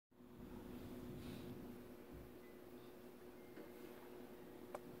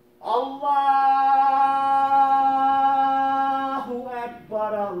Allahu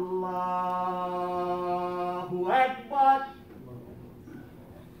Akbar, Allahu Akbar.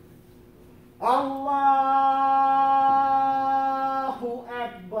 Allahu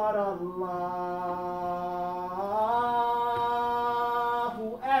Akbar, Allahu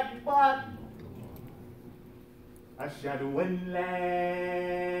Akbar. Ashhadu an la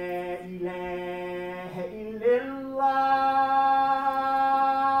ilaha illallah.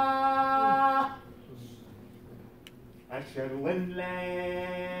 Ashhadu an la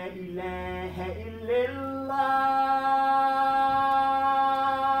ilaha illallah.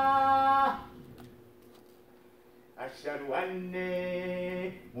 Ashhadu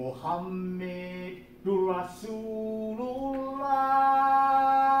anna Muhammadur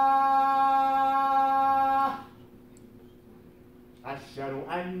Rasulullah. Ashhadu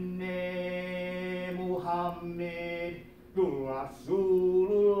anna Muhammadur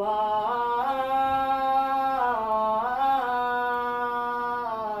Rasulullah.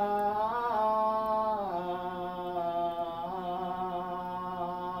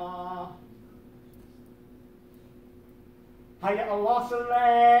 Hayya Allah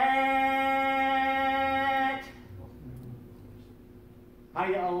salat.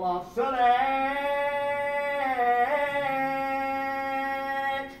 Hayya Allah salat.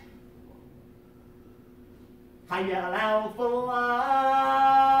 Hayya ala falah.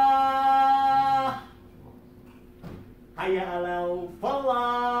 Hayya ala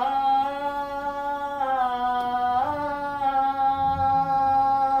falah.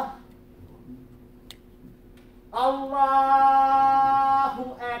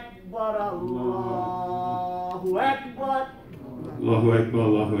 Allahu Akbar, Allahu Akbar. Allahu Akbar,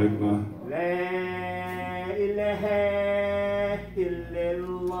 Allahu Akbar. La ilaha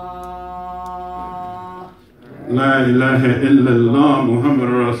illallah. La ilaha illallah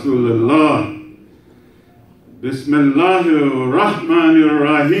Muhammad Rasulullah. Bismillahir Rahmanir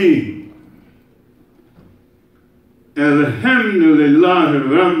Rahim. Alhamdulillahi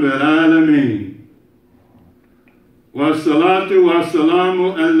Rabbil Alameen. Wassalatu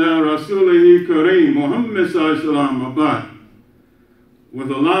wassalamu ala Rasulihi Kareem Muhammad sallallahu alaihi.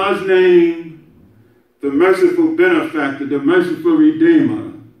 With Allah's name, the merciful benefactor, the merciful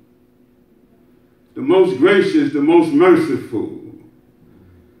redeemer, the most gracious, the most merciful,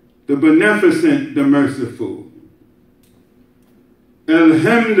 the beneficent, the merciful.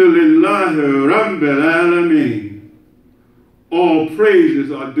 Alhamdulillahi Rabbil Alameen. All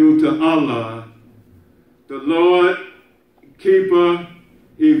praises are due to Allah, the Lord, keeper,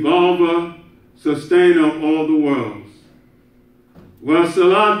 evolver, sustainer of all the worlds.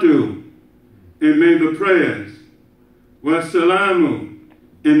 Wassalatu, and may the prayers, wassalamu,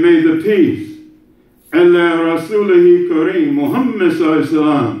 and may the peace, ala Rasulihi Kareem Muhammad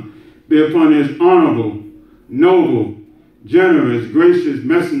sallallahu be upon his honorable, noble, generous, gracious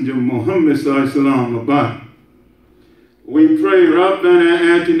messenger Muhammad sallallahu. We pray,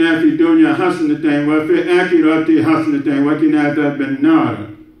 Rabbana atina fi dunya hasanatan wa fi akhirati hasanatan wa qina adhaban nar.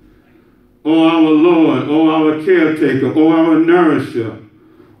 O our Lord, O our caretaker, O our nourisher,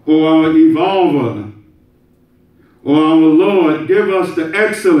 O our evolver, O our Lord, give us the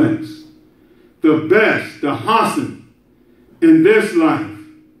excellence, the best, the hasan in this life,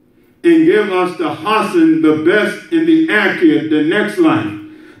 and give us the hasan, the best in the akhirah, the next life.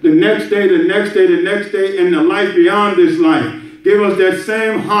 The next day, the next day, the next day, and the life beyond this life. Give us that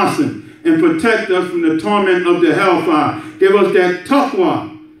same hasan and protect us from the torment of the hellfire. Give us that taqwa,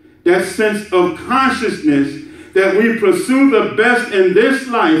 that sense of consciousness that we pursue the best in this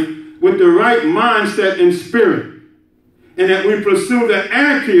life with the right mindset and spirit. And that we pursue the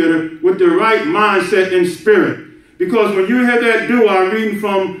akhirah with the right mindset and spirit. Because when you hear that dua reading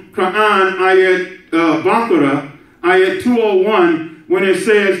from Quran, ayat Baqarah, ayat 201, when it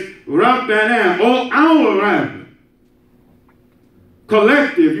says, Rabbana, oh our Rabb,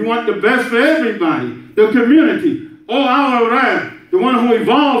 collective, you want the best for everybody, the community, oh our Rabb, the one who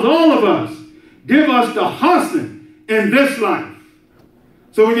evolves all of us, give us the hasan in this life.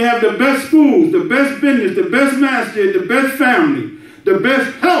 So we can have the best schools, the best business, the best masjid, the best family, the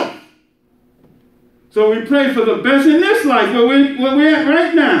best health. So we pray for the best in this life, where we're at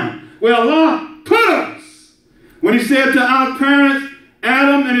right now, where Allah put us. When he said to our parents,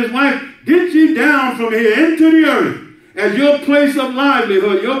 Adam and his wife, get ye down from here into the earth as your place of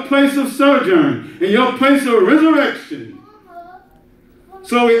livelihood, your place of sojourn, and your place of resurrection.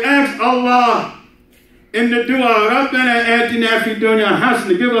 So we ask Allah in the dua, Rabbana atina fi dunya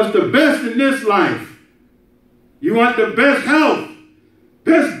hasana, give us the best in this life. You want the best health,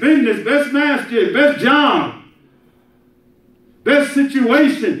 best business, best masjid, best job, best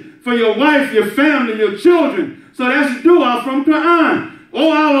situation, for your wife, your family, your children. So that's dua from Quran.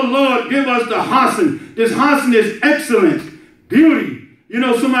 Oh, our Lord, give us the Hassan. This Hassan is excellence, beauty. You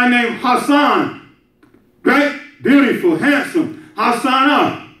know, somebody named Hassan, right? Beautiful, handsome.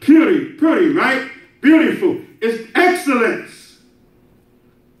 Hassana, pretty, right? Beautiful. It's excellence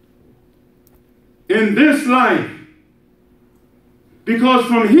in this life. Because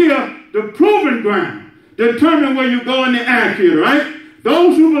from here, the proven ground determine where you go in the akhirah, right?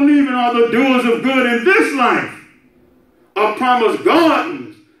 Those who believe in all the doers of good in this life are promised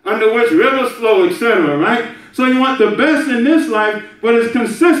gardens under which rivers flow, etc., right? So you want the best in this life, but it's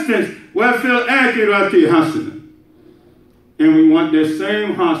consistent. وَفِي الْآخِرَةِ حَسَنًا. And we want that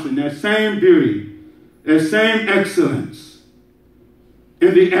same hasan, that same beauty, that same excellence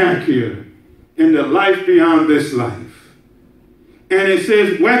in the akhirah, in the life beyond this life. And it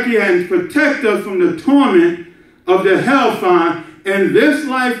says, Waki, and protect us from the torment of the hellfire in this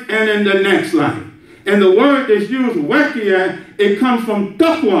life and in the next life. And the word that's used, Wakia, it comes from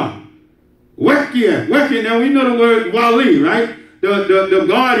taqwa. Wakia. Now we know the word wali, right? The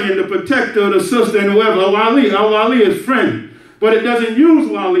guardian, the protector, the sister, and whoever. A wali is friend. But it doesn't use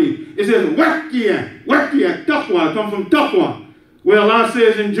wali. It says wakia, taqwa, come from taqwa. Where Allah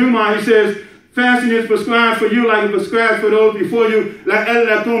says in Juma'h, He says, fasting is prescribed for you like it prescribed for those before you, like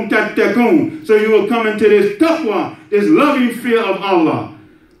allakum tattaqun. So you will come into this taqwa, this loving fear of Allah.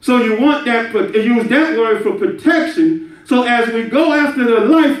 So you want that, use that word for protection. So as we go after the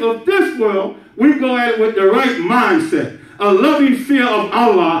life of this world, we go at it with the right mindset. A loving fear of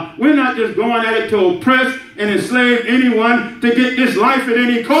Allah. We're not just going at it to oppress and enslave anyone to get this life at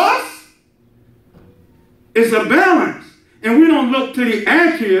any cost. It's a balance. And we don't look to the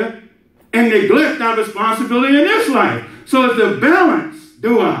akhirah and neglect our responsibility in this life. So it's a balance,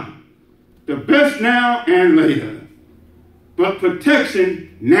 dua. The best now and later. But protection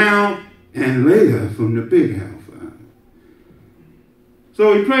now and later from the big hellfire.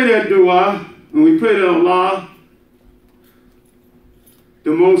 So we pray that dua, and we pray that Allah,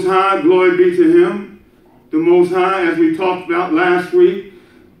 the Most High, glory be to Him, the Most High, as we talked about last week,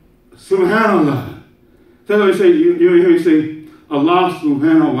 Subhanallah. So we say, you hear me say, Allah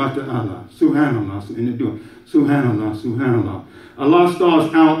Subhanahu wa Ta'ala, Subhanallah, in the dua, Subhanallah. Allah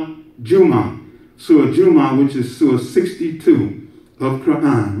starts out Juma'h. Surah Juma'h, which is Surah 62 of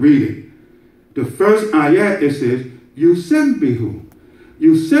Quran. Read it. The first ayat, it says, Yusembihu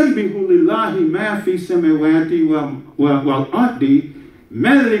lillahi ma fi samawati wal ardi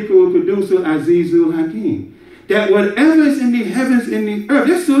malikul qudusul azizul hakim. That whatever is in the heavens and the earth,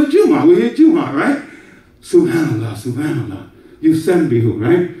 that's Surah Juma'h. We hear Juma'h, right? Subhanallah. Yusembihu,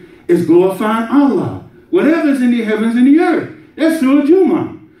 right? It's glorifying Allah. Whatever is in the heavens and the earth. That's Surah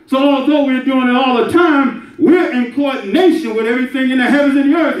Juma'h. So although we're doing it all the time, we're in coordination with everything in the heavens and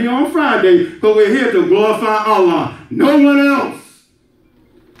the earth here on Friday, but we're here to glorify Allah, no one else.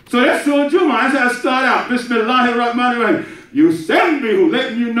 So that's Surah Juma'h. That's how I start out. Bismillahirrahmanirrahim. Yusembihu,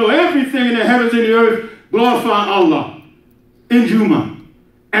 letting you know everything in the heavens and the earth, glorify Allah. In Juma'h.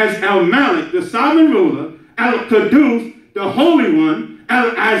 As Al-Malik, the sovereign ruler, Al-Qudus, the Holy One,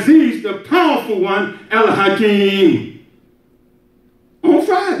 Al-Aziz, the powerful one, Al-Hakim. On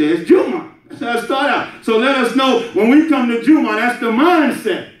Friday, it's Juma'h. That's how I start out. So let us know when we come to Juma'h, that's the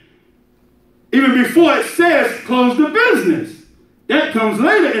mindset. Even before it says close the business. That comes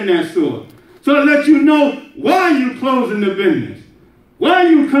later in that surah. So to let you know why you closing the business. Why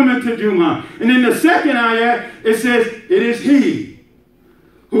you coming to Juma'h. And then the second ayat, it says, it is He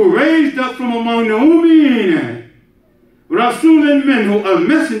who raised up from among the Ummiyyin, Rasulun minhu, a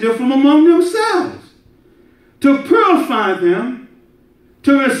messenger from among themselves, to purify them,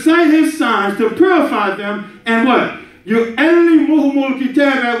 to recite His signs, to purify them, and what? Yu'allimuhumul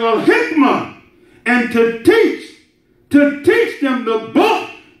kitaba wal hikmah, and to teach them the book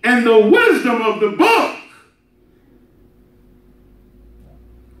and the wisdom of the book.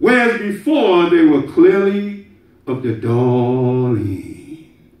 Whereas before they were clearly of the Dalleen.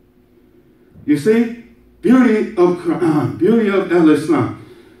 You see? Beauty of Quran, beauty of Al-Islam.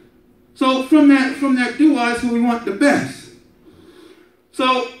 So from that dua is who we want the best.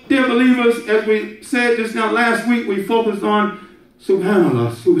 So, dear believers, as we said just now last week, we focused on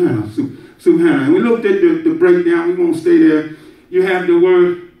Subhanallah. And we looked at the breakdown. We won't stay there. You have the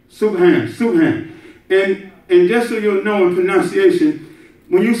word Subhan. And just so you'll know in pronunciation,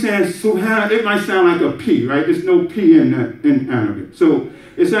 when you say Subhan, it might sound like a P, right? There's no P in Arabic. So,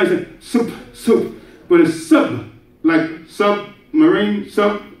 it sounds like sup, but it's sub, like submarine,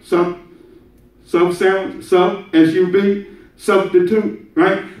 sub sound, S-U-B. Substitute,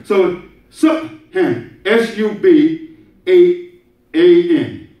 right? So, Subhan, S-U-B-A-A-N,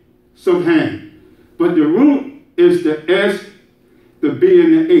 Subhan. But the root is the S, the B,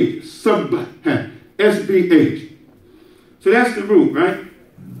 and the H. Subhan. S-B-H. So that's the root, right?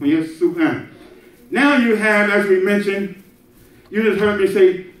 When you're Subhan. Now you have, as we mentioned, you just heard me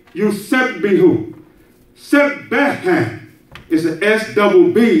say, Yusabbihu. Sabbaha is the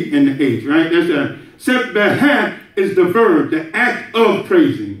S-double-B in the H, right? That's a Sabbaha is the verb, the act of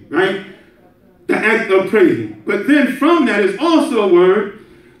praising, right? The act of praising. But then from that is also a word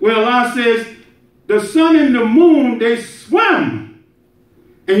where Allah says, the sun and the moon, they swim.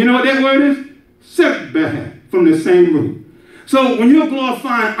 And you know what that word is? Sabbaha, from the same root. So when you're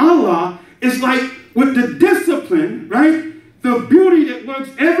glorifying Allah, it's like with the discipline, right? The beauty that works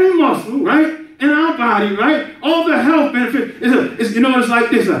every muscle, right? In our body, right? All the health benefits. It's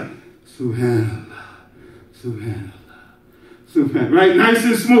like this. Subhanallah, Subhanallah, Subhanallah. Right? Nice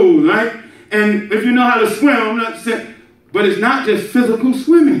and smooth, right? And if you know how to swim, I'm not saying, but it's not just physical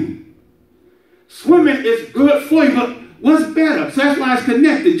swimming. Swimming is good for you, but what's better? So that's why it's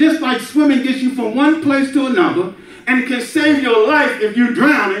connected. Just like swimming gets you from one place to another, and it can save your life if you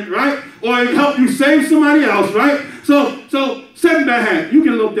drown it, right? Or it help you save somebody else, right? So Sabbahat, you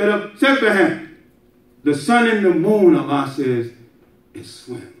can look that up. Sabbahat. The sun and the moon, Allah says, it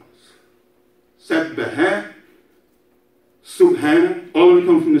swims. Sabbahat, Subhana, all of them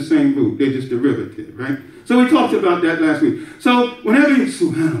come from the same root. They're just derivative, right? So we talked about that last week. So whenever you,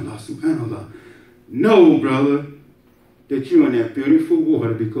 Subhanallah, Subhanallah, know, brother, that you're in that beautiful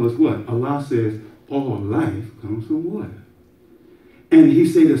water because what? Allah says, all life comes from water. And he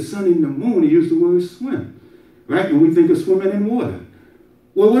said the sun and the moon, he used the word swim, right? And we think of swimming in water.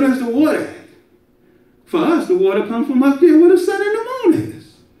 Well, what is the water at? For us, the water comes from up there where the sun and the moon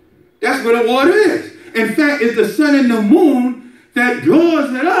is. That's where the water is. In fact, it's the sun and the moon that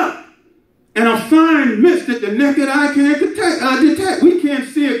draws it up in a fine mist that the naked eye can't detect. We can't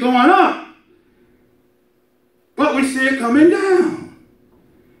see it going up, but we see it coming down.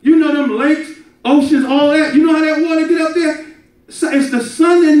 You know them lakes, oceans, all that. You know how that water get up there? So it's the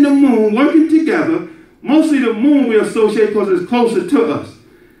sun and the moon working together. Mostly the moon we associate because it's closer to us.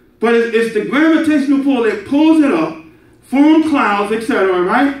 But it's the gravitational pull that pulls it up, form clouds, etc.,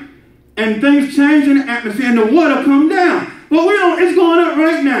 right? And things change in the atmosphere and the water come down. But we don't, it's going up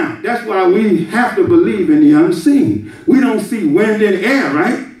right now. That's why we have to believe in the unseen. We don't see wind and air,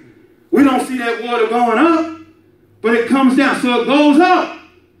 right? We don't see that water going up, but it comes down. So it goes up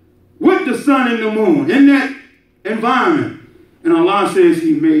with the sun and the moon in that environment. And Allah says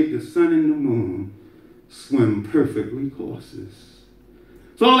he made the sun and the moon swim perfectly courses.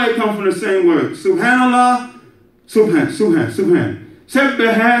 So all that comes from the same word. Subhanallah, Subhan.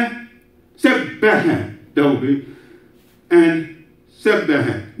 Sabbaha, Sabbaha, double B. And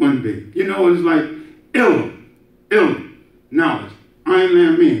Sabbaha, one B. You know, it's like ilm, knowledge. Ayn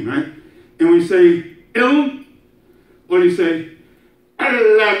Lam Mim, right? And we say ilm, or you say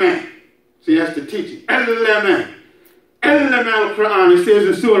al-lama. See, that's the teaching. Al-lama. Al-lama al-Quran. It says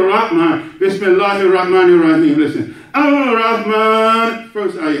in Surah Rahman, Bismillahir Rahmanir Rahim. Listen. Al-Rahman,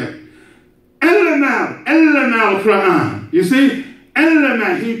 first ayat. Al-lama al-Quran. You see?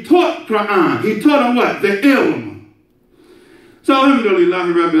 Al-lama, he taught Quran. He taught him what? The ilm. So, alhamdulillah,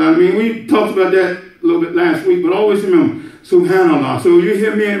 Rabbil Alameen. We talked about that a little bit last week, but always remember, Subhanallah. So you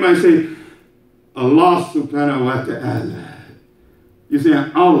hear me, anybody say, Allah subhanahu wa ta'ala. You're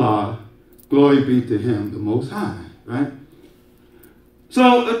saying, Allah, glory be to him, the Most High, right?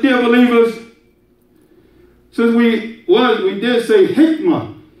 So, dear believers, since we did say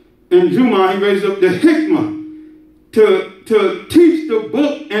hikmah, in Juma'h, he raised up the hikmah to teach the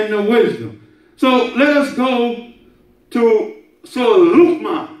book and the wisdom. So let us go to Surah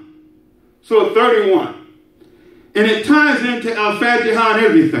Luqman, Surah 31. And it ties into Al-Fatiha and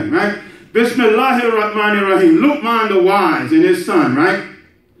everything, right? Bismillahir Rahmanir Rahim. Luqman the wise and his son, right?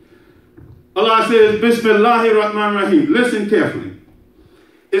 Allah says, Bismillahir Rahmanir Rahim. Listen carefully.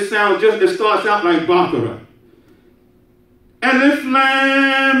 It starts out like Baqarah. Alif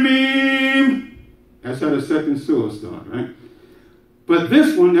Lam Mim. That's how the second surah starts, right? But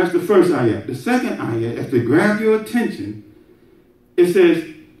this one, that's the first ayat. The second ayat, is to grab your attention. It says,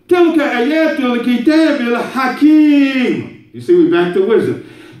 Tilka ayatul kitabil hakim. You see, we're back to wisdom.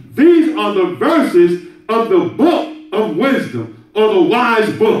 These are the verses of the book of wisdom, or the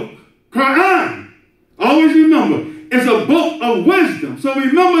wise book. Quran. Always remember, it's a book of wisdom. So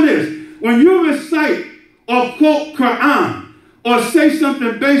remember this. When you recite or quote Quran, or say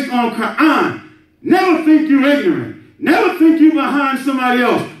something based on Quran, never think you're ignorant. Never think you're behind somebody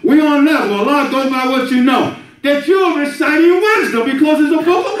else. We on level. Allah, go by what you know. That you're reciting wisdom because it's a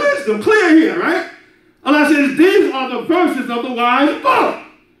book of wisdom. Clear here, right? Allah says, these are the verses of the wise book.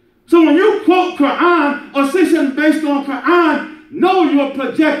 So when you quote Quran or say something based on Quran, know you're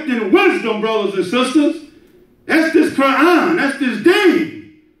projecting wisdom, brothers and sisters. That's this Quran. That's this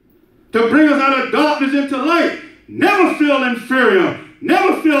deen. To bring us out of darkness into light. Never feel inferior.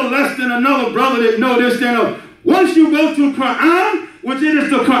 Never feel less than another brother that know this, that, or. Once you go to Quran, which it is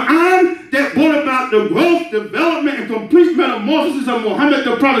the Quran that brought about the growth, development, and complete metamorphosis of Muhammad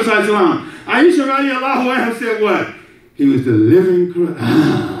the Prophet ﷺ. Aisha radiallahu anha said what? He was the living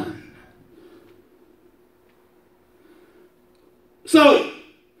Quran. So,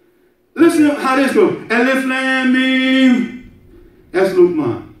 listen to how this goes. Alif Lam Mim. That's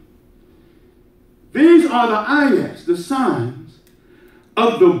Luqman. These are the ayats, the signs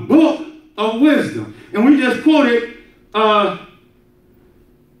of the book of wisdom. And we just quoted Juma'h.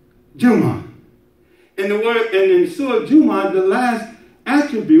 And the word, and in Surah Juma'h, the last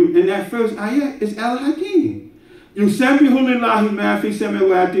attribute in that first ayat is Al-Hakim. Yusabbihu lillahi ma fi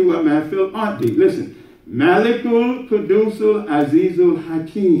samawati wa ma fil ardi. Listen. Malikul Qudusul Azizul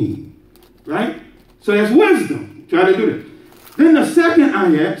Hakim. Right? So that's wisdom. Try to do that. Then the second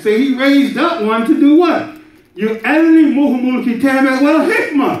ayat say he raised up one to do what? Yu'allimuhumul kitab wal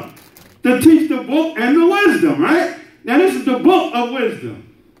hikmah. To teach the book and the wisdom, right? Now this is the book of wisdom.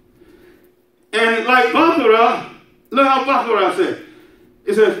 And like Baqarah, look how Baqarah said.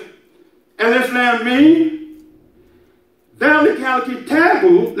 It says, Alif Lam Mim, ذَلِكَ الْكِتَابُ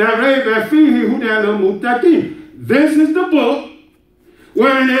لَا رَيْبَ فِيهِ هُدًى لِلْمُتَّقِينَ. This is the book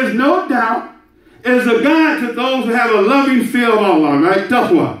wherein there's no doubt. It is a guide to those who have a loving fear of Allah, right?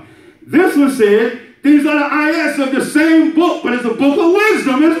 Taqwa. This one said, these are the ayats of the same book, but it's a book of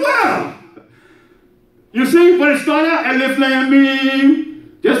wisdom as well. You see, but it started out Alif Lam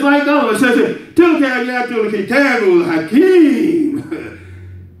Mim, just like others. It says, Tilka ayatul kitabul hakim.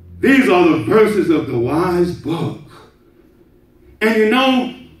 These are the verses of the wise book. And you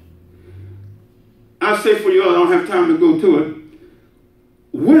know, I say for you all, I don't have time to go to it.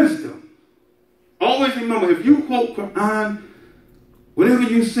 Wisdom. Always remember, if you quote Quran, whatever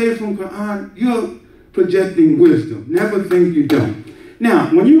you say from Quran, you're projecting wisdom. Never think you don't. Now,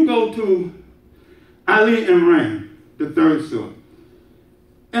 when you go to Ali Imran, the third surah,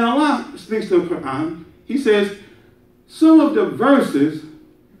 and Allah speaks to the Quran, he says, some of the verses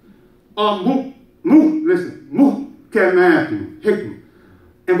are muhkamatun, hikmah,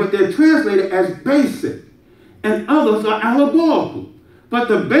 and but they're translated as basic, and others are allegorical. But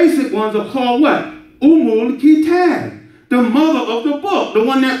the basic ones are called what? Umul Kitab, the mother of the book, the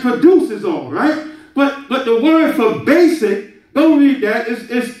one that produces all, right? But the word for basic, go read that,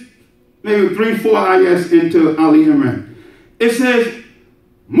 it's maybe 3-4 ayats into Ali Imran. It says,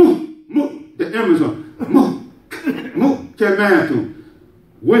 the Amazon, kamatun,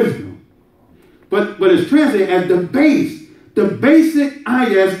 wisdom. But it's translated as the base. The basic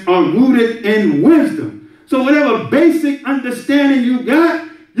ayats are rooted in wisdom. So whatever basic understanding you got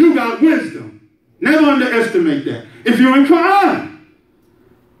wisdom. Never underestimate that. If you're in Quran.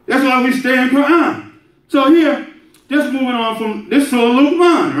 That's why we stay in Quran. So here, just moving on from this Surah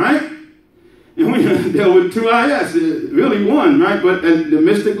Luqman, right? And we dealt with 2 ayats, really one, right? But the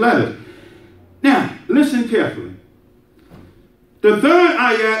mystic letters. Now, listen carefully. The third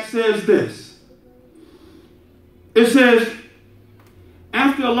ayat says this. It says,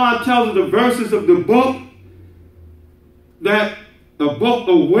 after Allah tells us the verses of the book, that the book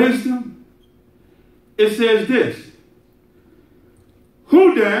of wisdom, it says this.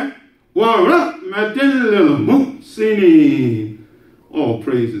 Huda wa rahmatil lil muhsinin. All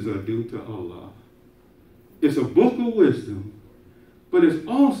praises are due to Allah. It's a book of wisdom, but it's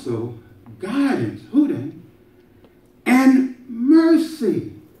also guidance, huda, and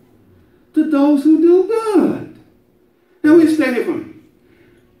mercy to those who do good. Now we stay here for me.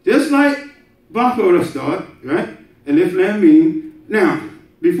 Just like Baqarah start, right? And Alif Lam Mim. Now,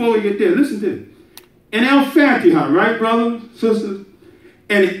 before we get there, listen to this. In Al-Fatiha, right, brothers, sisters?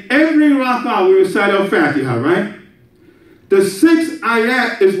 In every rak'ah we recite Al-Fatiha, right? The 6th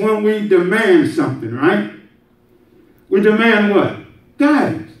ayat is when we demand something, right? We demand what?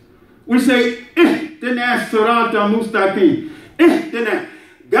 Guidance. We say, Ihdina sirata mustaqim. Ihdina.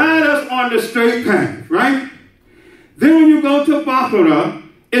 Guide us on the straight path, right? Then when you go to Baqarah,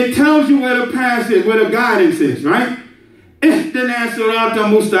 it tells you where the path is, where the guidance is, right? Ihdina sirata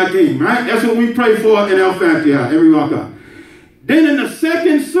mustaqim, right? That's what we pray for in Al-Fatiha, every rak'ah. Then in the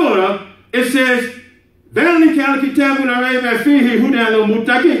 2nd surah, it says, this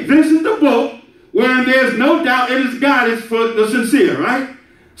is the book where there's no doubt it is guidance for the sincere, right?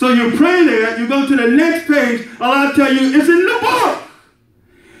 So you pray there, you go to the next page, Allah tell you it's in the book.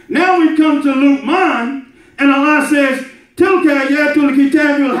 Now we come to Luqman, and Allah says, Tilka yatul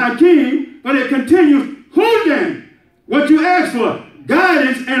kitabul hakim, but it continues, Hudan, what you ask for,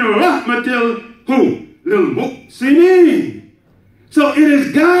 guidance and rahmatil who? Lil muhsinin. So it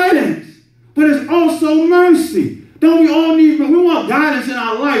is guidance, but it's also mercy. Don't we all need, we want guidance in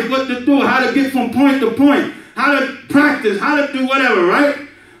our life, what to do, how to get from point to point, how to practice, how to do whatever, right?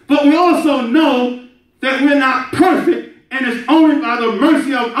 But we also know that we're not perfect, and it's only by the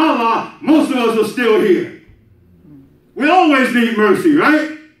mercy of Allah most of us are still here. We always need mercy,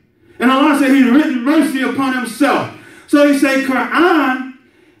 right? And Allah said he's written mercy upon himself. So he said Quran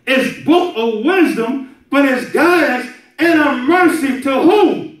is book of wisdom, but it's guidance and a mercy to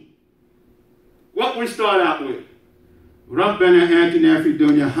who? What we start out with. Rabbana atina fi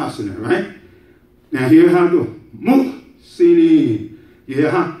dunya hasana, right? Now here how to go. Muhsinin.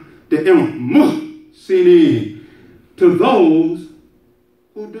 Yeah, the Imam. Muhsinin. To those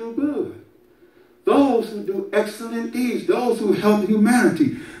who do good. Those who do excellent deeds. Those who help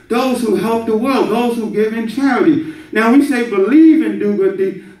humanity. Those who help the world. Those who give in charity. Now we say believe and do good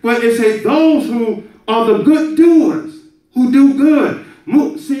deeds, but it says those who are the good doers, who do good.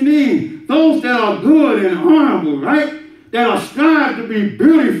 Muhsinin. Those that are good and honorable, right? That are strive to be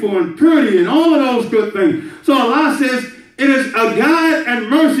beautiful and pretty and all of those good things. So Allah says it is a guide and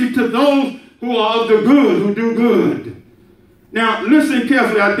mercy to those who are of the good, who do good. Now listen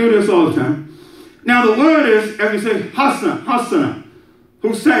carefully, I do this all the time. Now the word is, as we say, Hasana,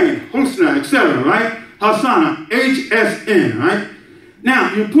 Hussein, Husna, etc., right? Hasana, H-S-N, right?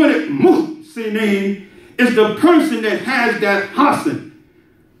 Now you put it, Muhsinin is the person that has that Hasan.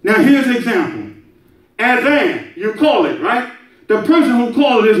 Now here's an example. Adhan, you call it, right? The person who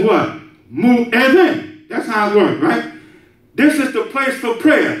called it is what? Mu'adhan. That's how it works, right? This is the place for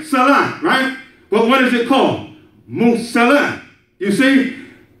prayer, salah, right? But what is it called? Musalah. You see?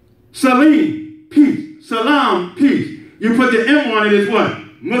 Salim, peace. Salam, peace. You put the M on it is what?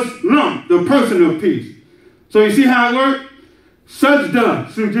 Muslim, the person of peace. So you see how it works? Sajda,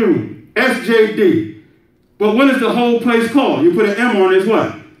 sujood, SJD. But what is the whole place called? You put an M on it is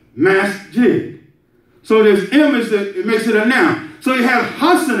what? Masjid. So this M it makes it a noun. So you have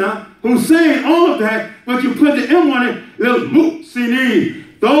Hasana, who's saying all of that, but you put the M on it, little muhsinin,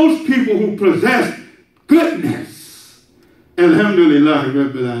 those people who possess goodness. Alhamdulillah,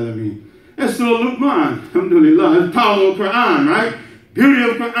 Rabbil Alameen. That's Surah Luqman, alhamdulillah. It's power of Quran, right? Beauty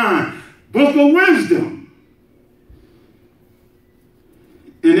of Quran. Book of wisdom.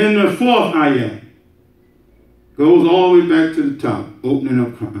 And then the fourth ayat goes all the way back to the top, opening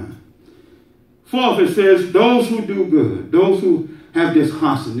of Quran. Fourth, it says, those who do good, those who have this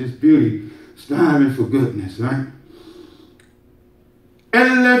hasan, this beauty, striving for goodness, right?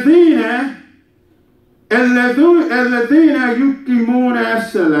 الَّذِينَ يُقِيمُونَ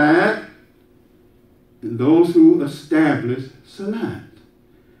الصَّلَاةَ, and those who establish salat.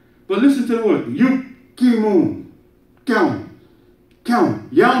 But listen to the word, yuqimun, count,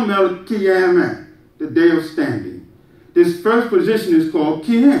 Yawm al-Qiyamah, the day of standing. This first position is called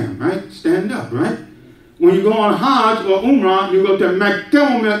Qiyam, right? Stand up, right? When you go on Hajj or Umrah, you go to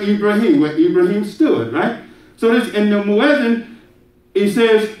Maqam al-Ibrahim, where Ibrahim stood, right? So this, in the Muezzin, it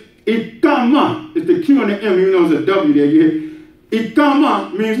says, Iqama, it's the Q and the M, even though there's a W there, you hear.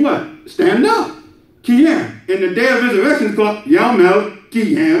 Iqama means what? Stand up. Qiyam. And the day of resurrection is called Yawm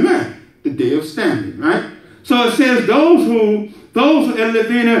al-Qiyamah, the day of standing, right? So it says those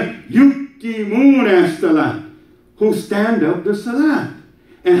alladhina yuqimun as-salat, who stand up the salat.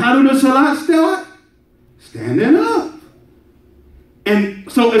 And how do the salat start? Standing up. And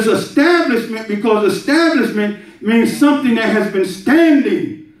so it's establishment, because establishment means something that has been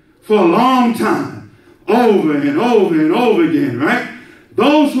standing for a long time, over and over and over again, right?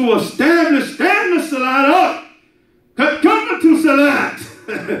 Those who establish, stand the salat up. Come to salat.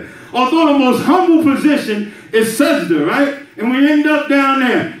 Although the most humble position is sajda, right? And we end up down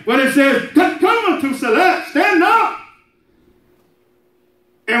there. But it says, come to salat, stand up.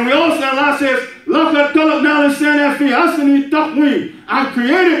 And we also, Allah says, لَقَدْ خَلَقْنَا الْإِنسَانَ فِي أَحْسَنِ تَقْوِيمٍ. I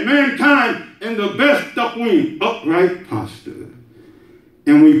created mankind in the best taqweem, upright posture.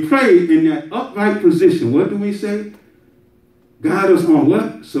 And we pray in that upright position. What do we say? Guide us on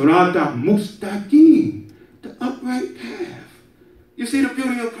what? Surata mustaqim, the upright path. You see the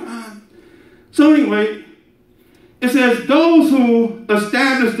beauty of Quran? So anyway, it says those who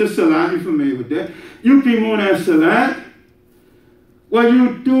establish the salat, you're familiar with that. You keep on that salat. What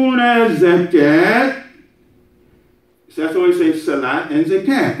you doing as zakat? So that's why we say salat and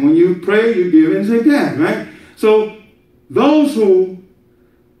zakat. When you pray, you give in zakat, right? So those who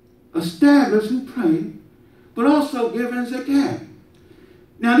establish, who pray, but also give in zakat.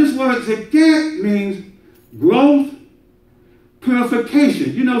 Now this word zakat means growth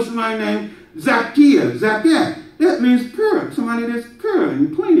purification. You know somebody named Zacchaeus, Zacchaeus. That means pure. Somebody that's pure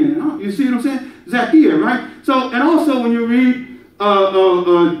and clean. You see what I'm saying? Zacchaeus, right? So, and also when you read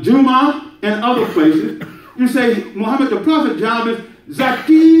Juma'h and other places, you say Muhammad the Prophet's job is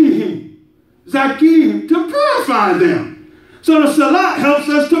Zacchaeus, to purify them. So the Salat helps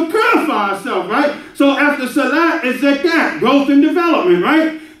us to purify ourselves, right? So after Salat is Zakat, growth and development,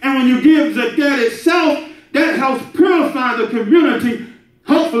 right? And when you give Zakat itself, that helps purify the community,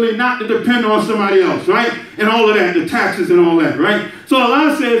 hopefully not to depend on somebody else, right? And all of that, the taxes and all that, right? So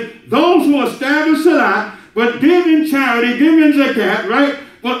Allah says, those who establish Salat, but give in charity, give in Zakat, right?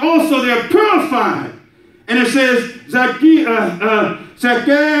 But also they're purified. And it says,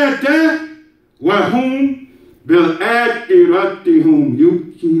 Zakat wa hum bil aqiratihum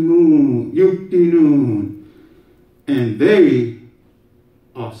yuqinun. And they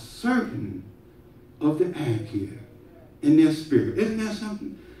are certain of the akhirah in their spirit. Isn't that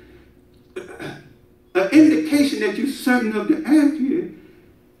something? An indication that you're certain of the akhirah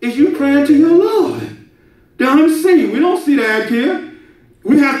is you praying to your Lord. The unseen. We don't see the akhirah.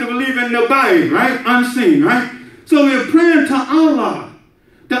 We have to believe in the Bible, right? Unseen, right? So we're praying to Allah,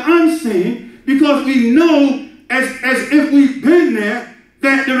 the unseen, because we know as if we've been there,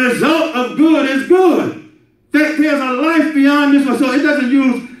 that the result of good is good. That there's a life beyond this one. So it doesn't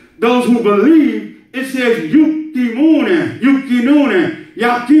use those who believe. It says yuqinun,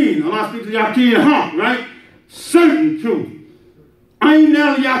 yaqeen. Allah speaks of yaqeen, haq, right? Certain truth. Ayn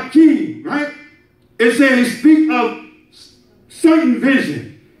al-yaqeen, right? It says speak of certain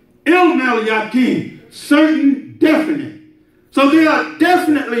vision. Ilm al-yaqeen, certain definite. So they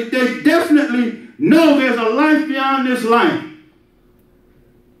definitely know there's a life beyond this life.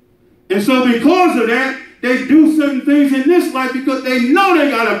 And so because of that, they do certain things in this life because they know they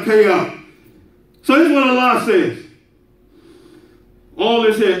got to pay up. So this is what Allah says. All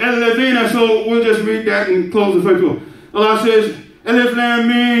this here. So we'll just read that and close the first one. Allah says, Alif Lam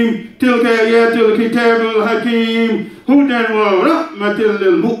Mim, Tilka Ayatul Kitabul Hakim, Hudan wa Rahmatil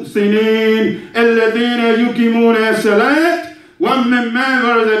Lil Muhsinin, Alladhina Yuqimuna Salat, wa mimma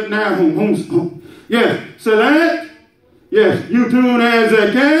razaqnahum. Yes, Salat, yes, Yutuna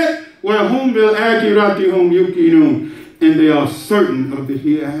Zakat, wa hum bil akhiratihum yuqinun. And they are certain of the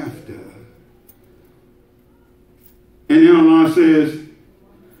hereafter. And then Allah says,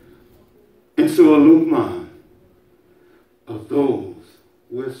 and so Luqman, of those,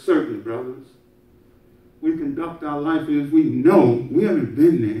 we're certain, brothers. We conduct our life as we know. We haven't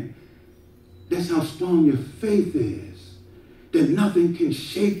been there. That's how strong your faith is. That nothing can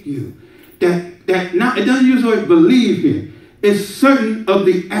shake you. It doesn't use the word believe here. It's certain of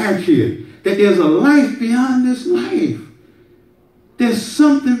the akhirah. That there's a life beyond this life. There's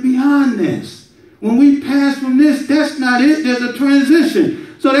something beyond this. When we pass from this, that's not it. There's a transition.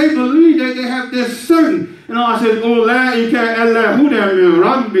 So they believe that they have this certain. And Allah says, Ulaika ala hudan min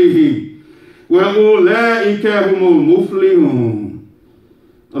rabbihim wa ulaika humul muflihun.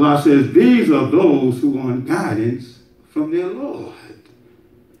 Allah says, these are those who are on guidance from their Lord.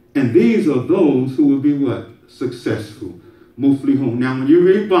 And these are those who will be what? Successful. Muflihun. Now when you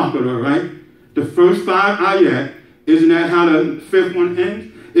read Baqarah, right? The first 5 ayat, isn't that how the 5th one ends?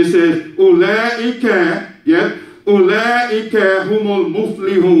 It says, Ulaika, yeah, Ulaika humul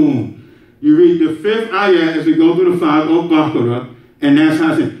muflihun. You read the 5th ayah as we go through the 5 of Baqarah, and that's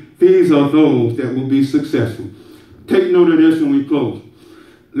how it says, these are those that will be successful. Take note of this when we close.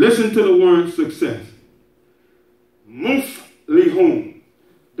 Listen to the word success. Muflihun.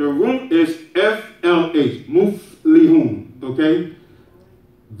 The root is FLH. Muflihun. Okay?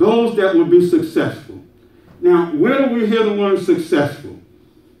 Those that will be successful. Now, where do we hear the word successful?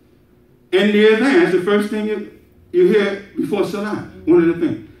 In the advance, the first thing you hear before Salah, one of the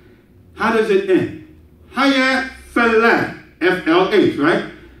things. How does it end? Hayya falah, FLH, right?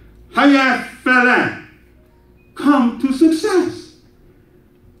 Hayya falah. Come to success.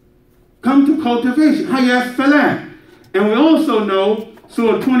 Come to cultivation. Hayya falah. And we also know,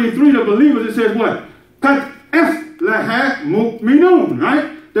 Surah 23, the believers, it says what? Qad aflaha mu'minun,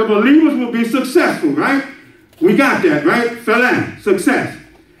 right? The believers will be successful, right? We got that, right? Falah, success.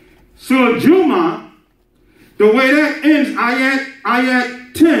 Surah Juma'h, the way that ends,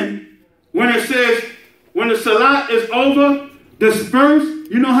 ayat 10, when it says, when the salat is over, disperse,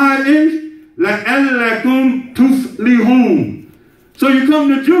 you know how it ends? لَأَلَّكُمْ تُفْلِحُونَ. So you come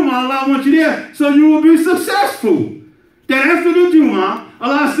to Juma'h, Allah wants you there, so you will be successful. Then after the Juma'h,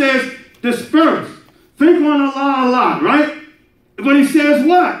 Allah says, disperse. Think on Allah a lot, right? But he says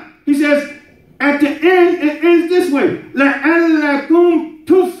what? He says, at the end, it ends this way. لَأَلَّكُمْ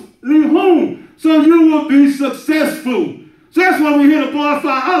تُفْلِحُونَ. So you will be successful. So that's why we're here to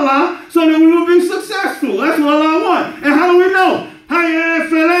glorify Allah, so that we will be successful. That's what Allah wants. And how do we know? Hayya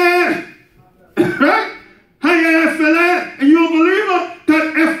falah. Right? Hayya falah. And you're a believer?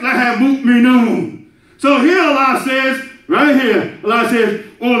 Qad aflaha mu'minun. So here Allah says, right here, Allah says,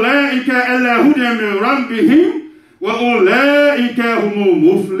 Ulaika ala hudan min rabbihim wa ulaika humul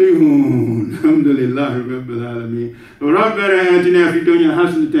muflihun. Alhamdulillah Rabbil Alameen. ربنا آتنا في الدنيا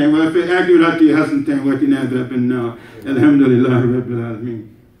حسنة وفي الآخرة حسنة وقنا عذاب النار. Alhamdulillah Rabbil Alameen.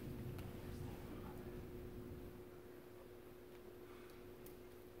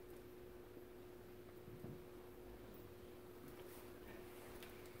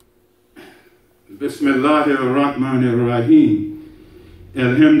 Bismillahir Rahmanir Rahim.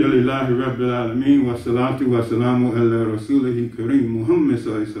 Alhamdulillah Rabbil Alameen. Wa salatu wa salamu ala Rasulihi Kareem Muhammad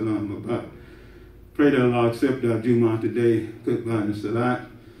sallallahu alaihi wasallam. Pray that Allah accept our Juma'h today, Khutbah and Salat.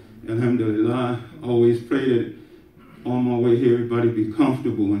 Alhamdulillah. Always pray that on my way here, everybody be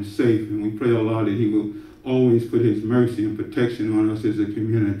comfortable and safe. And we pray Allah that He will always put His mercy and protection on us as a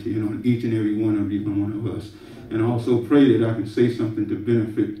community and on each and every one of you and one of us. And also pray that I can say something to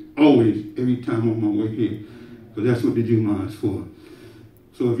benefit always, every time on my way here. Because that's what the Juma'h is for.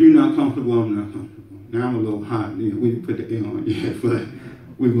 So if you're not comfortable, I'm not comfortable. Now I'm a little hot. You know, we didn't put the air on yet, but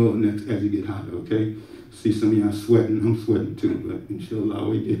we will next as it get hotter, okay? See some of y'all sweating. I'm sweating too, but inshallah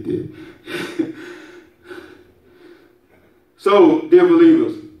we get there. So, dear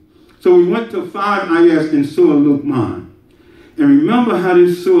believers, so we went to 5 ayahs in Surah Luqman. And remember how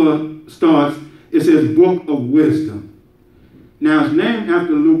this surah starts. It says, Book of Wisdom. Now, it's named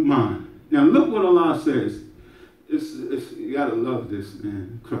after Luqman. Now, look what Allah says. You got to love this,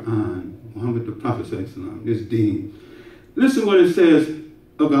 man. Quran, Muhammad the Prophet, this deen. Listen what it says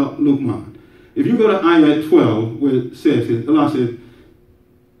about Luqman. If you go to ayah 12, where it says, Allah says,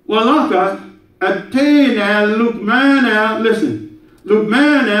 وَلَقَدْ أَتَيْنَا لُقْمَانَ, listen,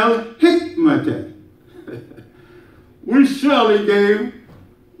 لُقْمَانَ الْحِكْمَةَ. We surely gave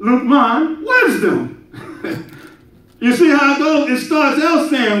Luqman wisdom. You see how it goes? It starts out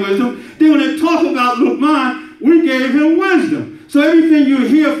saying wisdom. Then when they talk about Luqman, we gave him wisdom. So everything you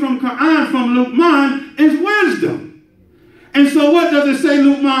hear from Quran, from Luqman, is wisdom. And so what does it say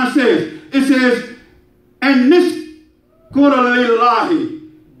Luqman says? It says, and this Qur'an,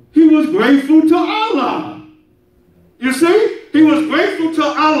 he was grateful to Allah. You see? He was grateful to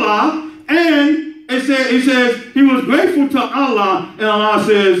Allah, and it says he was grateful to Allah, and Allah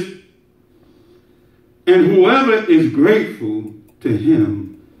says, and whoever is grateful to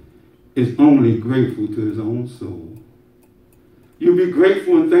him is only grateful to his own soul. You be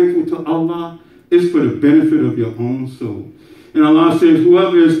grateful and thankful to Allah, it's for the benefit of your own soul. And Allah says,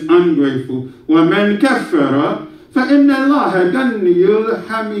 whoever is ungrateful, وَمَنْ كَفَّرَ فَإِنَّ اللَّهَ غَنِيٌّ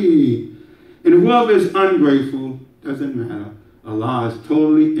حَمِيدٌ. And whoever is ungrateful, doesn't matter. Allah is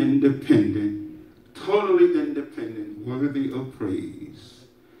totally independent, worthy of praise.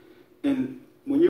 And